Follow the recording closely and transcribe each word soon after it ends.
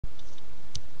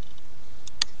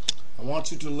I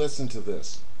want you to listen to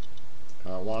this.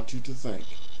 I want you to think.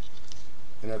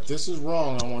 And if this is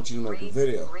wrong, I want you to make a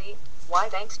video. Why,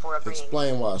 thanks for agreeing.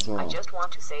 Explain why it's wrong. I just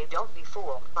want to say, don't be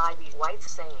fooled by these whites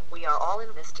saying we are all in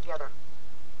this together.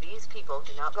 These people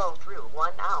do not go through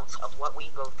 1 ounce of what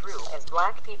we go through as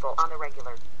black people on the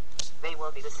regular. They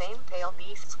will be the same pale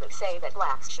beasts that say that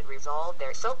blacks should resolve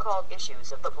their so-called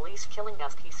issues of the police killing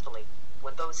us peacefully,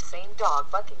 when those same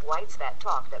dog-fucking whites that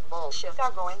talk that bullshit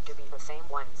are going to be the same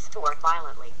ones who are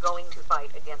violently going to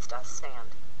fight against us stand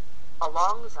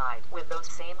alongside with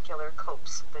those same killer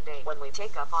copes the day when we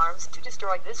take up arms to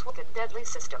destroy this wicked deadly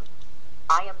system.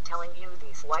 I am telling you,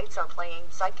 these whites are playing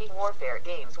psyche warfare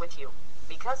games with you,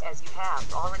 because as you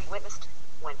have already witnessed,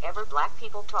 whenever black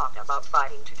people talk about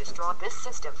fighting to destroy this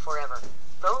system forever,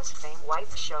 those same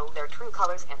whites show their true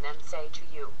colors and then say to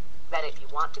you that if you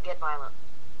want to get violent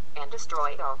and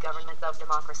destroy our government of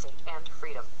democracy and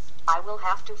freedom, I will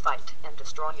have to fight and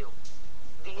destroy you.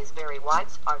 These very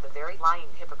whites are the very lying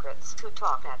hypocrites who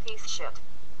talk that piece shit.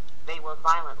 They will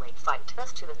violently fight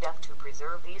us to the death to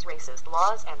preserve these racist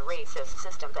laws and racist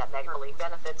system that majorily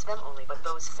benefits them only, but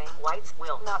those same whites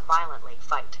will not violently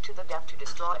fight to the death to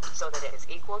destroy it so that it is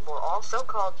equal for all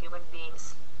so-called human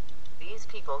beings. These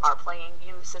people are playing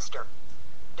you, sister.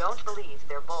 Don't believe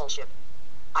their bullshit.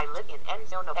 I live in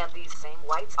Arizona, and these same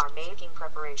whites are making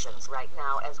preparations right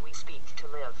now as we speak to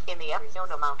live in the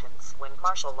Arizona mountains when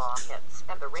martial law hits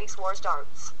and the race war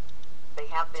starts. They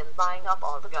have been buying up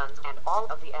all the guns and all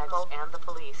of the ammo, and the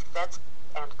police, feds,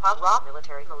 and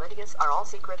paramilitary militias are all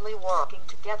secretly working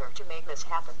together to make this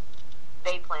happen.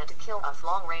 They plan to kill us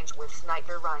long range with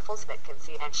sniper rifles that can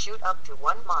see and shoot up to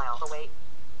 1 mile away.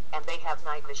 And they have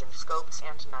night vision scopes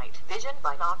and night vision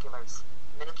binoculars,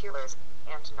 minoculars,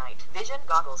 and night vision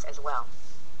goggles as well.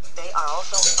 They are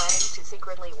also planning to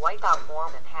secretly wipe out more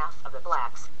than half of the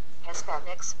blacks,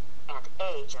 Hispanics, and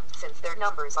Asians since their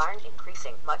numbers aren't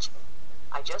increasing much.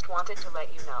 I just wanted to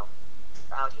let you know.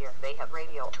 Out here they have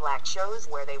radio tlak shows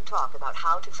where they talk about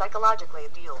how to psychologically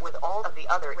deal with all of the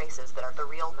other races that are the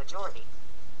real majority.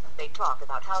 They talk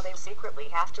about how they secretly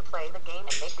have to play the game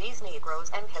and make these negroes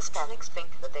and Hispanics think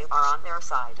that they are on their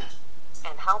side.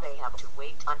 And how they have to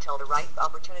wait until the right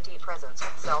opportunity presents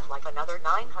itself, like another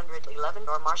 911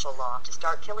 or martial law, to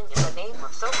start killing in the name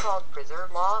of so-called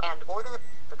preserve law and order,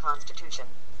 the Constitution,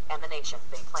 and the nation.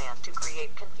 They plan to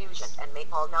create confusion and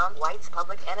make all non-whites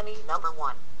public enemy number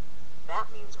 1. That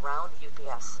means round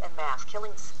UPS and mass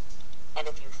killings. And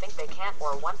if you think they can't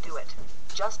or won't do it,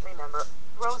 just remember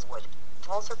Rosewood,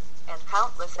 Tulsa, and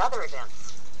countless other events.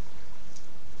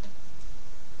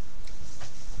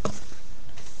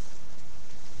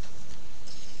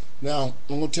 Now,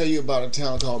 I'm going to tell you about a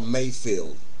town called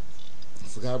Mayfield. I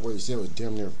forgot where he said it was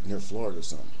damn near Florida or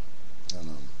something.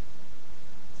 And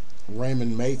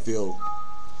Raymond Mayfield,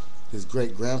 his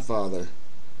great-grandfather,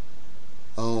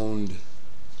 owned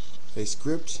a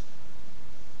script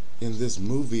in this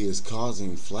movie is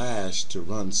causing Flash to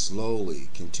run slowly.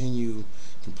 Continue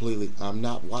completely. I'm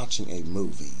not watching a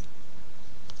movie.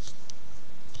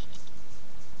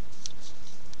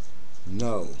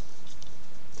 No.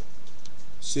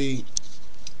 See,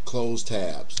 close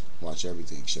tabs. Watch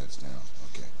everything shuts down.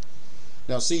 Okay.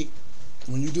 Now see,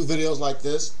 when you do videos like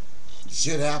this,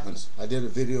 shit happens. I did a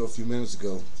video a few minutes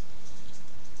ago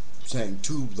saying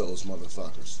tube those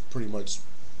motherfuckers. Pretty much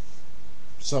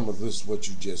some of this what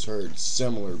you just heard,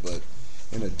 similar but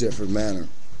in a different manner.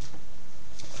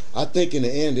 I think in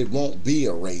the end it won't be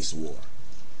a race war.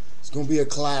 It's going to be a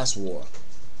class war.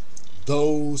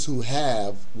 Those who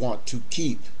have want to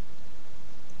keep,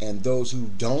 and those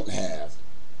who don't have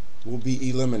will be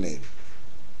eliminated.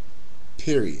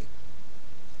 Period.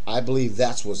 I believe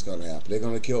that's what's going to happen. They're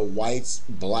going to kill whites,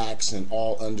 blacks, and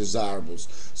all undesirables.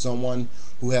 Someone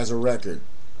who has a record.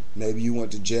 Maybe you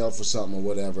went to jail for something or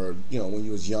whatever. You know, when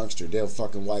you was a youngster, they'll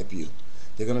fucking wipe you.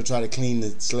 They're going to try to clean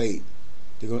the slate.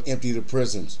 They're going to empty the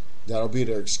prisons. That'll be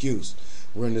their excuse.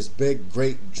 We're in this big,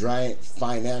 great, giant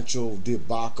financial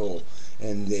debacle,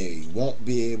 and they won't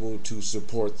be able to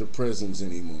support the prisons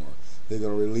anymore. They're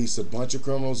going to release a bunch of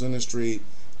criminals in the street.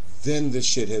 Then the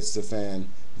shit hits the fan.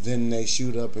 Then they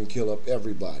shoot up and kill up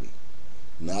everybody.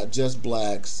 Not just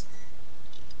blacks.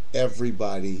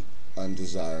 Everybody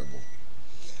undesirable.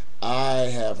 I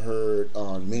have heard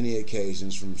on many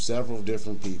occasions from several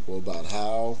different people about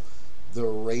how the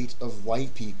rate of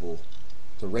white people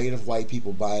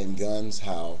buying guns,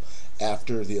 how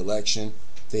after the election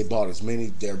they bought as many,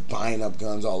 they're buying up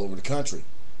guns all over the country.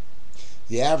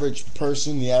 The average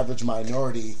person, the average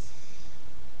minority,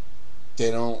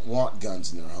 they don't want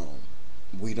guns in their home.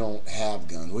 We don't have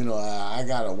guns. We know I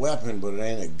got a weapon, but it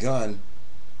ain't a gun.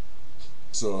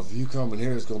 So if you come in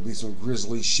here, it's going to be some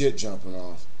grisly shit jumping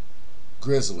off.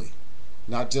 Grizzly.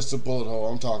 Not just a bullet hole.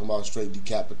 I'm talking about straight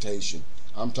decapitation.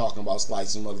 I'm talking about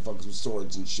slicing motherfuckers with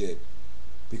swords and shit.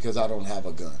 Because I don't have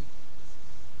a gun.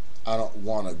 I don't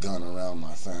want a gun around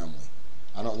my family.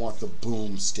 I don't want the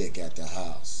boomstick at the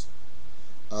house.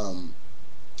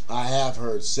 I have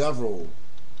heard on several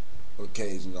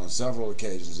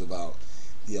occasions about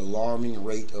the alarming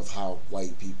rate of how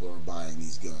white people are buying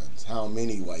these guns. How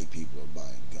many white people are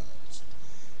buying guns.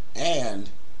 And,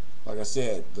 like I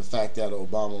said, the fact that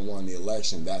Obama won the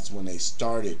election, that's when they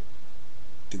started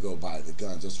to go buy the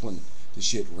guns. That's when the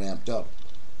shit ramped up,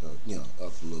 up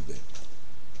a little bit.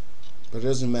 But it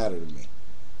doesn't matter to me.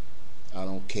 I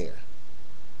don't care.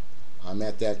 I'm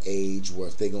at that age where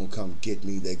if they're going to come get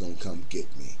me, they're going to come get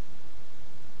me.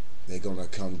 They're going to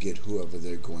come get whoever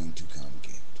they're going to come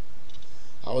get.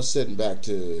 I was sitting back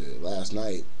to last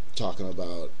night talking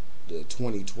about the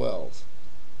 2012,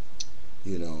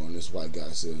 and this white guy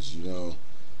says,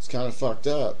 it's kind of fucked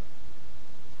up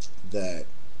that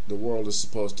the world is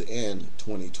supposed to end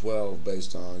 2012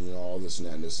 based on, all this and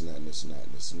that and this and that and this and that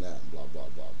and this and that and blah, blah,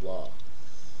 blah, blah.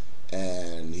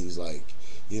 And he's like,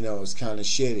 it's kind of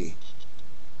shitty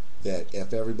that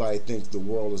if everybody thinks the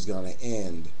world is going to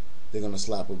end, they're going to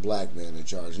slap a black man in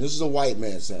charge. And this is a white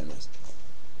man saying this.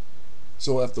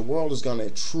 So if the world is going to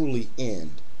truly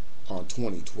end on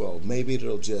 2012, maybe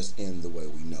it'll just end the way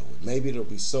we know it. Maybe it'll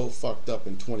be so fucked up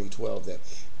in 2012 that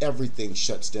everything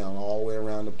shuts down all the way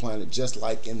around the planet, just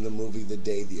like in the movie The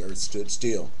Day the Earth Stood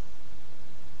Still.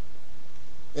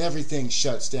 Everything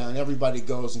shuts down. Everybody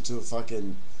goes into a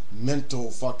fucking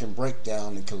mental fucking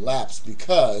breakdown and collapse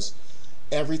because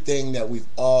everything that we've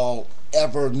all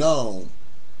ever known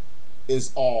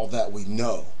is all that we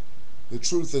know. The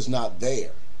truth is not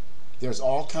there. There's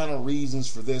all kind of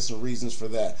reasons for this and reasons for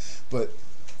that. But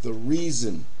the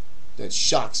reason that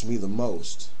shocks me the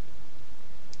most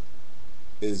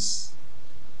is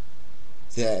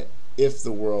that if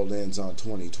the world ends on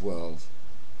 2012,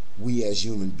 we as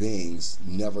human beings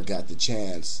never got the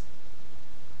chance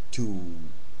to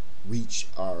reach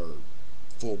our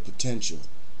full potential.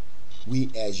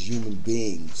 We as human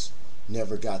beings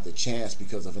never got the chance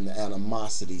because of an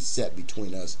animosity set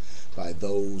between us by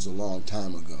those a long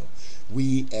time ago.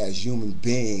 We as human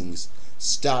beings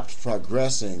stopped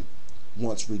progressing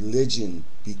once religion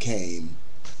became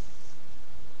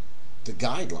the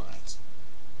guidelines.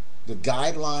 The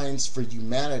guidelines for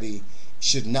humanity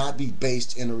should not be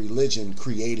based in a religion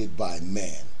created by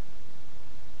man.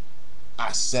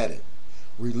 I said it.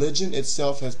 Religion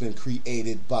itself has been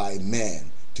created by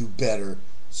man to better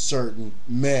certain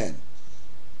men.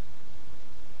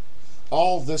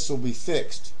 All this will be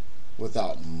fixed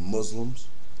without Muslims,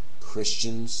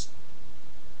 Christians,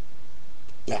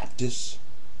 Baptists,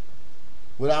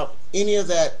 without any of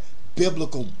that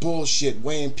biblical bullshit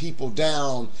weighing people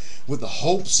down with the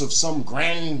hopes of some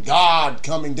grand God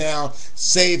coming down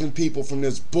saving people from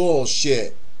this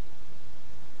bullshit.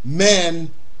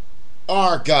 Men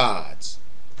are gods.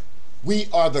 We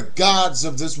are the gods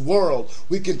of this world.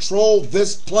 We control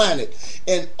this planet,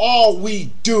 and all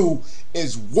we do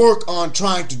is work on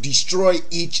trying to destroy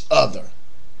each other.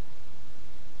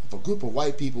 If a group of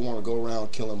white people want to go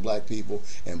around killing black people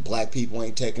and black people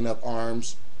ain't taking up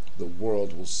arms, the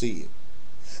world will see it.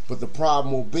 But the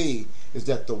problem will be is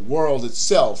that the world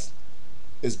itself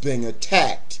is being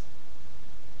attacked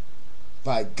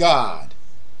by God.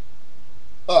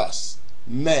 Us,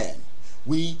 men.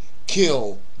 We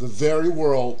kill the very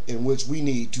world in which we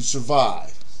need to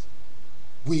survive.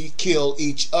 We kill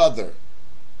each other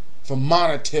for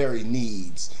monetary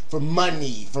needs, for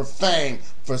money, for fame,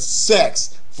 for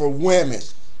sex, for women.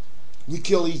 We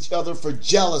kill each other for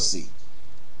jealousy.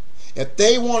 If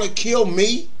they want to kill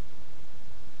me,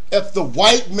 if the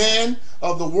white men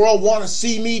of the world want to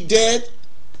see me dead,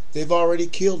 they've already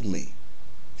killed me.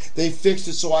 They fixed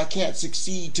it so I can't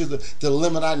succeed to the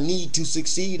limit I need to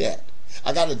succeed at.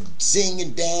 I got to sing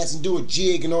and dance and do a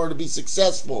jig in order to be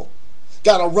successful.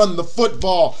 Got to run the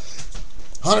football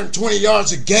 120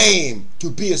 yards a game to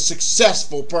be a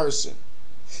successful person.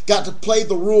 Got to play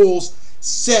the rules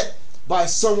set by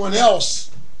someone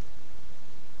else.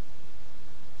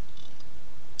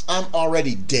 I'm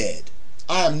already dead.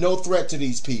 I am no threat to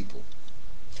these people.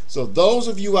 So those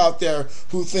of you out there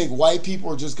who think white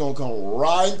people are just going to come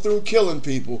riding through killing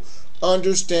people,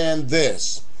 understand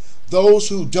this. Those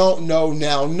who don't know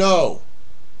now know.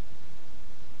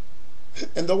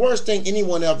 And the worst thing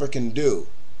anyone ever can do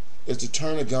is to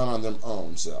turn a gun on their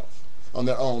own self, on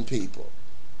their own people.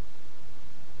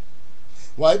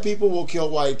 White people will kill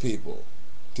white people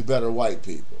to better white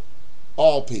people.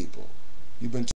 All people. You've been